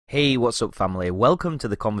Hey, what's up, family? Welcome to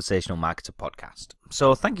the Conversational Marketer podcast.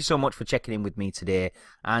 So thank you so much for checking in with me today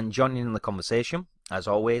and joining in the conversation. As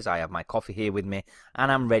always, I have my coffee here with me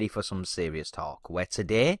and I'm ready for some serious talk, where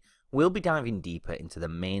today we'll be diving deeper into the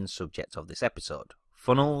main subject of this episode,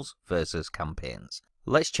 funnels versus campaigns.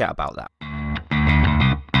 Let's chat about that.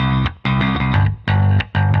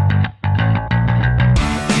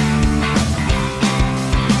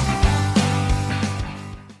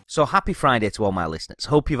 So happy Friday to all my listeners.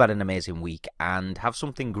 Hope you've had an amazing week and have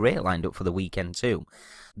something great lined up for the weekend too.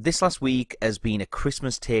 This last week has been a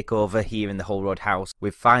Christmas takeover here in the Whole Road house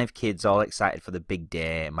with 5 kids all excited for the big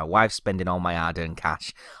day. My wife's spending all my hard-earned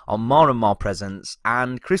cash on more and more presents,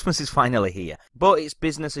 and Christmas is finally here. But it's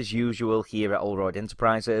business as usual here at Whole Road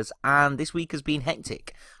Enterprises, and this week has been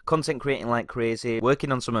hectic. Content creating like crazy,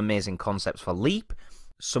 working on some amazing concepts for Leap,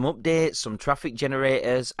 some updates, some traffic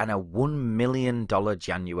generators, and a $1 million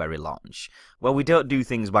January launch. Well, we don't do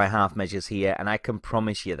things by half measures here, and I can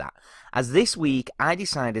promise you that. As this week, I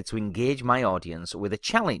decided to engage my audience with a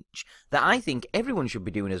challenge that I think everyone should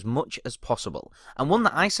be doing as much as possible, and one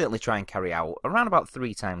that I certainly try and carry out around about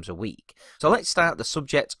 3 times a week. So let's start the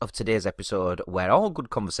subject of today's episode, where all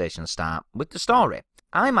good conversations start, with the story.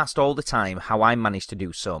 I'm asked all the time how I manage to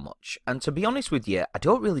do so much, and to be honest with you, I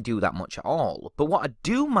don't really do that much at all, but what I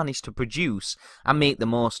do manage to produce, I make the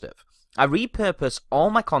most of. I repurpose all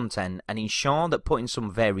my content and ensure that putting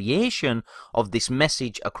some variation of this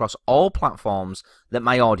message across all platforms that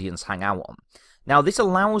my audience hang out on. Now, this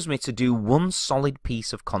allows me to do one solid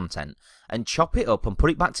piece of content and chop it up and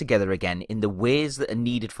put it back together again in the ways that are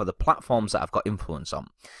needed for the platforms that I've got influence on.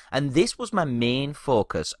 And this was my main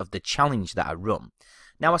focus of the challenge that I run.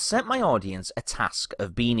 Now, I set my audience a task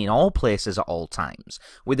of being in all places at all times,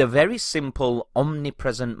 with a very simple,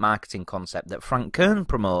 omnipresent marketing concept that Frank Kern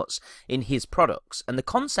promotes in his products, and the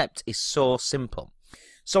concept is so simple.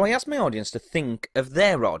 So I asked my audience to think of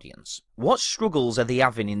their audience. What struggles are they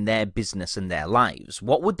having in their business and their lives?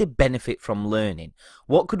 What would they benefit from learning?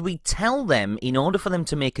 What could we tell them in order for them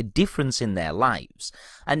to make a difference in their lives?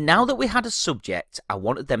 And now that we had a subject, I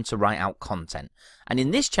wanted them to write out content. And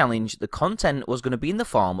in this challenge, the content was going to be in the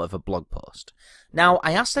form of a blog post. Now,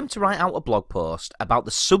 I asked them to write out a blog post about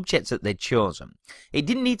the subjects that they'd chosen. It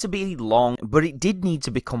didn't need to be long, but it did need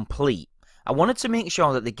to be complete. I wanted to make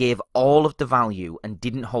sure that they gave all of the value and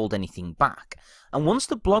didn't hold anything back. And once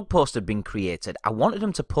the blog post had been created, I wanted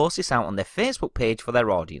them to post this out on their Facebook page for their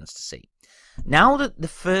audience to see. Now that the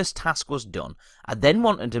first task was done, I then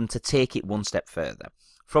wanted them to take it one step further.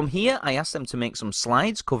 From here, I asked them to make some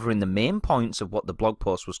slides covering the main points of what the blog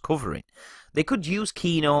post was covering. They could use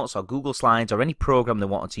Keynotes or Google Slides or any program they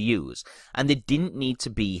wanted to use, and they didn't need to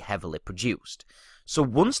be heavily produced. So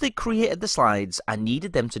once they created the slides, I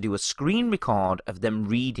needed them to do a screen record of them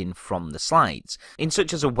reading from the slides, in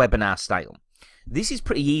such as a webinar style. This is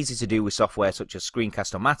pretty easy to do with software such as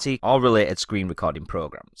Screencast-O-Matic or related screen recording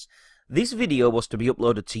programs. This video was to be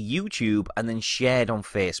uploaded to YouTube and then shared on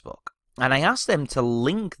Facebook. And I asked them to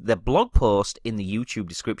link the blog post in the YouTube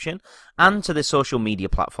description and to their social media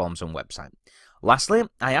platforms and website. Lastly,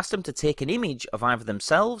 I asked them to take an image of either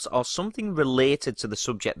themselves or something related to the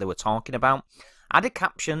subject they were talking about, add a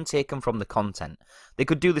caption taken from the content. They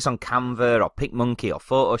could do this on Canva or PicMonkey or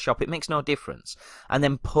Photoshop, it makes no difference, and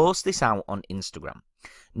then post this out on Instagram.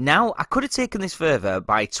 Now, I could have taken this further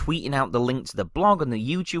by tweeting out the link to the blog and the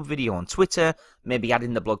YouTube video on Twitter, maybe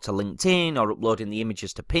adding the blog to LinkedIn or uploading the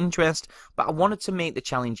images to Pinterest, but I wanted to make the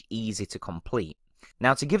challenge easy to complete.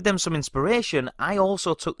 Now, to give them some inspiration, I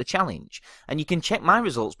also took the challenge, and you can check my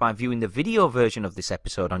results by viewing the video version of this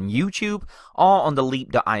episode on YouTube or on the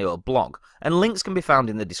Leap.io blog, and links can be found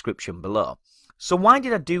in the description below. So why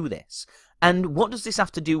did I do this? And what does this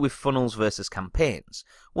have to do with funnels versus campaigns?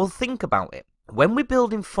 Well, think about it. When we're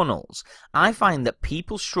building funnels, I find that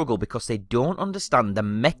people struggle because they don't understand the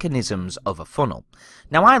mechanisms of a funnel.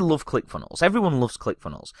 Now, I love ClickFunnels. Everyone loves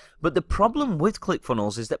ClickFunnels. But the problem with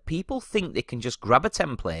ClickFunnels is that people think they can just grab a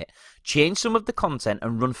template, change some of the content,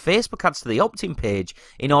 and run Facebook ads to the opt-in page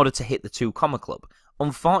in order to hit the 2 comma club.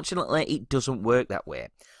 Unfortunately, it doesn't work that way.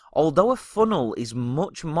 Although a funnel is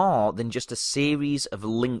much more than just a series of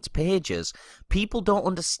linked pages, people don't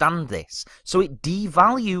understand this, so it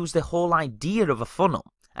devalues the whole idea of a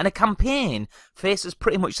funnel. And a campaign faces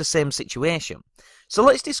pretty much the same situation. So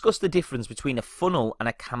let's discuss the difference between a funnel and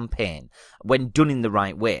a campaign when done in the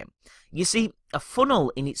right way. You see, a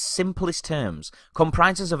funnel in its simplest terms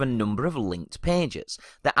comprises of a number of linked pages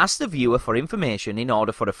that ask the viewer for information in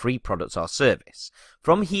order for a free product or service.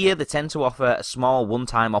 From here, they tend to offer a small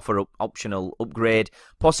one-time offer optional upgrade,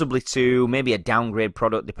 possibly to maybe a downgrade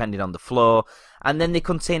product depending on the flow, and then they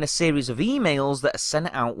contain a series of emails that are sent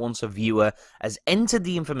out once a viewer has entered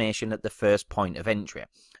the information at the first point of entry.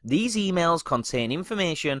 These emails contain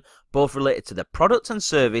information both related to the product and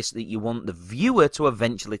service that you want the viewer to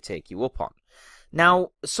eventually take you up on. Now,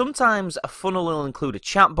 sometimes a funnel will include a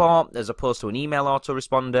chatbot as opposed to an email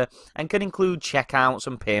autoresponder and can include checkouts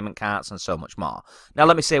and payment carts and so much more. Now,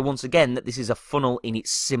 let me say once again that this is a funnel in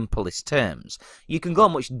its simplest terms. You can go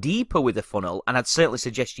much deeper with a funnel, and I'd certainly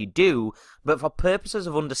suggest you do, but for purposes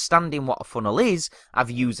of understanding what a funnel is,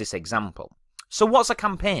 I've used this example. So what's a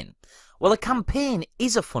campaign? Well, a campaign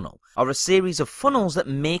is a funnel, or a series of funnels that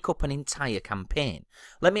make up an entire campaign.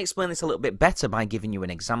 Let me explain this a little bit better by giving you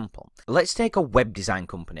an example. Let's take a web design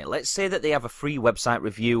company. Let's say that they have a free website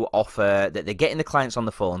review offer, that they're getting the clients on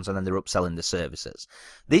the phones and then they're upselling the services.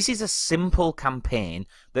 This is a simple campaign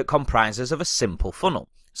that comprises of a simple funnel.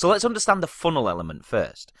 So let's understand the funnel element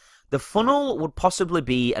first. The funnel would possibly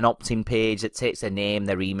be an opt-in page that takes their name,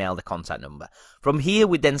 their email, their contact number. From here,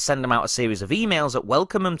 we'd then send them out a series of emails that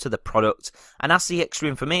welcome them to the product and ask the extra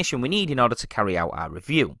information we need in order to carry out our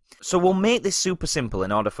review. So we'll make this super simple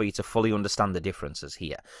in order for you to fully understand the differences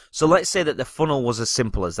here. So let's say that the funnel was as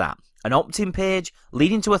simple as that. An opt-in page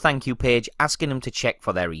leading to a thank you page asking them to check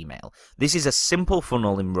for their email. This is a simple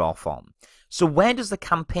funnel in raw form. So where does the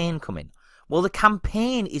campaign come in? Well, the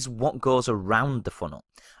campaign is what goes around the funnel.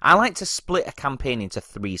 I like to split a campaign into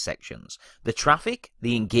three sections: the traffic,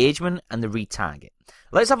 the engagement, and the retarget.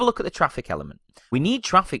 Let's have a look at the traffic element. We need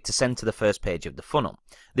traffic to send to the first page of the funnel.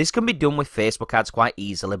 This can be done with Facebook ads quite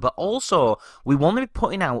easily, but also we want to be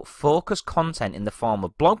putting out focused content in the form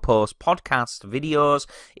of blog posts, podcasts, videos,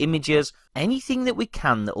 images, anything that we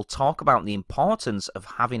can that will talk about the importance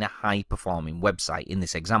of having a high-performing website in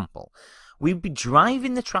this example. We'd be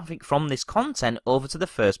driving the traffic from this content over to the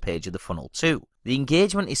first page of the funnel too. The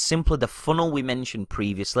engagement is simply the funnel we mentioned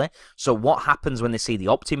previously, so what happens when they see the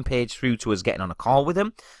opt-in page through to us getting on a call with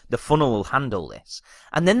them? The funnel will handle this.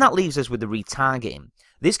 And then that leaves us with the retargeting.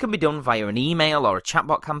 This can be done via an email or a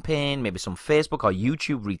chatbot campaign, maybe some Facebook or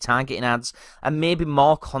YouTube retargeting ads, and maybe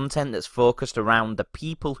more content that's focused around the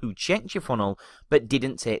people who checked your funnel but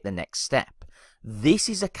didn't take the next step. This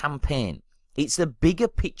is a campaign. It's the bigger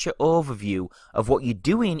picture overview of what you're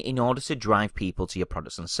doing in order to drive people to your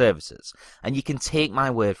products and services. And you can take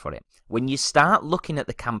my word for it. When you start looking at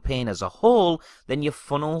the campaign as a whole, then your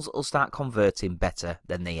funnels will start converting better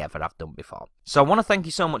than they ever have done before. So I want to thank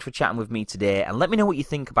you so much for chatting with me today, and let me know what you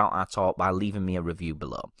think about our talk by leaving me a review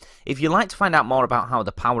below. If you'd like to find out more about how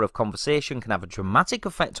the power of conversation can have a dramatic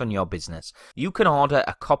effect on your business, you can order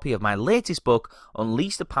a copy of my latest book,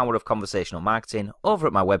 Unleash the Power of Conversational Marketing, over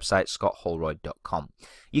at my website, scottholroyd.com.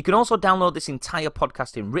 You can also download this entire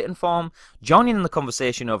podcast in written form, join in the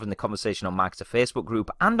conversation over in the Conversational Marketer Facebook group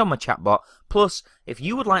and on my chatbot. Plus, if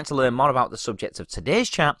you would like to learn more about the subject of today's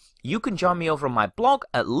chat, you can join me over on my blog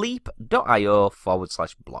at leap.io/blog.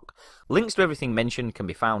 Links to everything mentioned can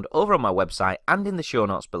be found over on my website and in the show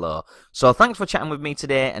notes below. So thanks for chatting with me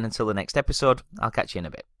today, and until the next episode, I'll catch you in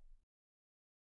a bit.